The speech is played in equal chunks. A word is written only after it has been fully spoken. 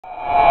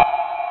Hi,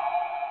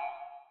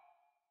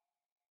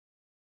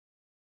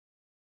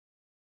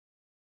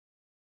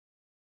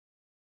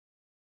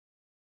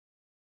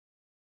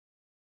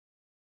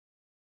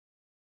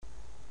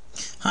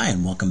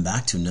 and welcome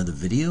back to another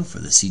video for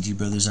the CG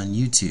Brothers on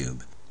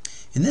YouTube.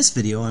 In this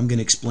video I'm going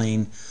to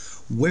explain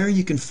where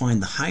you can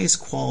find the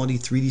highest quality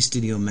 3D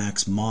Studio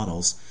Max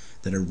models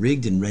that are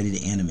rigged and ready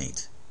to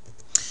animate.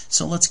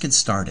 So let's get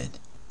started.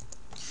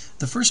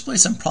 The first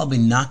place I'm probably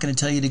not going to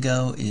tell you to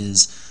go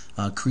is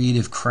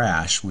Creative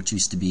Crash, which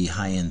used to be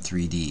High-End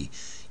 3D.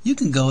 You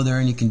can go there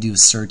and you can do a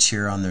search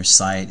here on their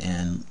site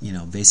and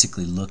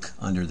basically look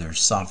under their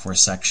software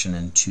section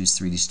and choose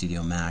 3D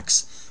Studio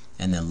Max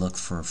and then look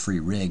for free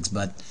rigs,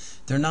 but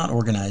they're not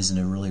organized in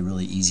a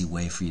really easy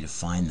way for you to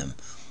find them.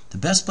 The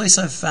best place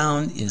I've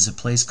found is a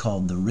place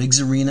called the Rigs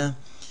Arena,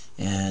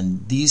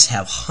 and these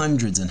have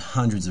hundreds and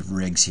hundreds of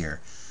rigs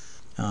here.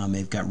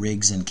 They've got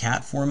rigs in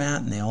CAT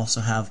format, and they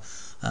also have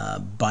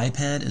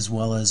biped as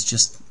well as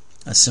just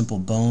a simple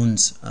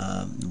bones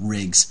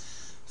rigs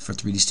for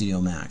 3D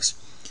Studio Max.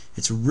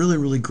 It's a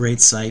really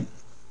great site.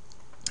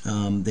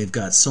 They've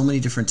got so many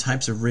different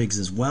types of rigs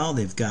as well.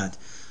 They've got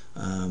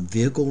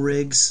vehicle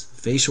rigs,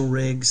 facial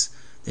rigs.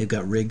 They've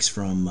got rigs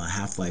from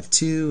Half-Life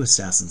 2,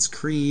 Assassin's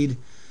Creed.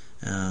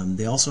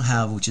 They also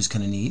have, which is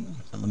kind of neat,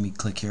 let me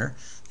click here,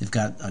 they've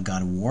got a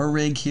God of War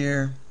rig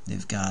here.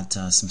 They've got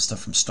some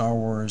stuff from Star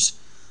Wars,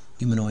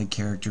 humanoid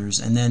characters,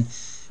 and then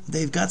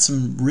they've got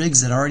some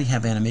rigs that already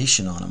have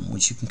animation on them,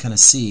 which you can kind of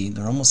see.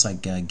 They're almost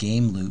like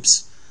game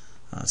loops.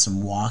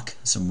 Some walk,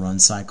 some run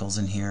cycles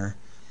in here.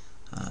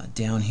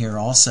 Down here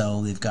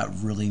also they've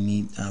got really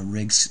neat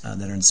rigs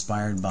that are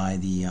inspired by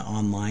the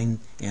online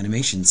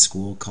animation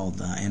school called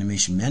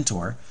Animation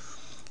Mentor.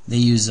 They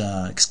use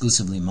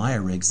exclusively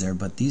Maya rigs there,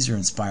 but these are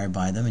inspired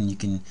by them, and you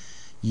can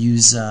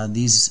use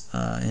these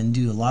and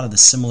do a lot of the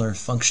similar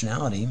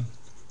functionality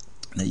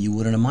that you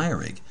would in a Maya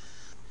rig.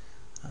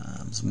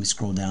 So let me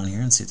scroll down here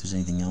and see if there's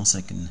anything else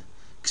I can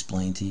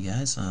explain to you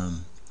guys.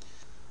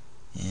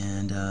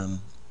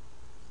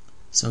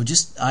 So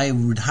I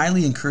would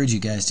highly encourage you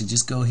guys to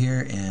just go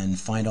here and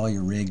find all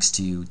your rigs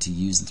to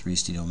use in 3D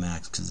Studio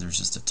Max, because there's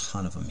just a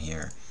ton of them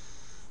here.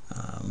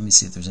 Let me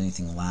see if there's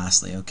anything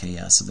lastly. Okay,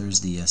 yeah, so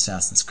there's the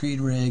Assassin's Creed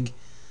rig,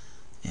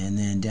 and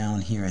then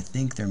down here I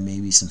think there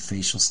may be some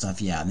facial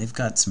stuff. Yeah, and they've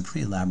got some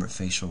pretty elaborate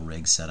facial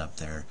rigs set up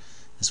there,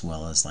 as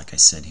well as, like I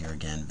said here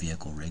again,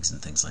 vehicle rigs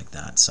and things like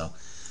that. So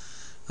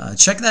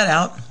check that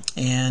out,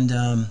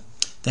 and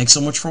thanks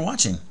so much for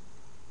watching.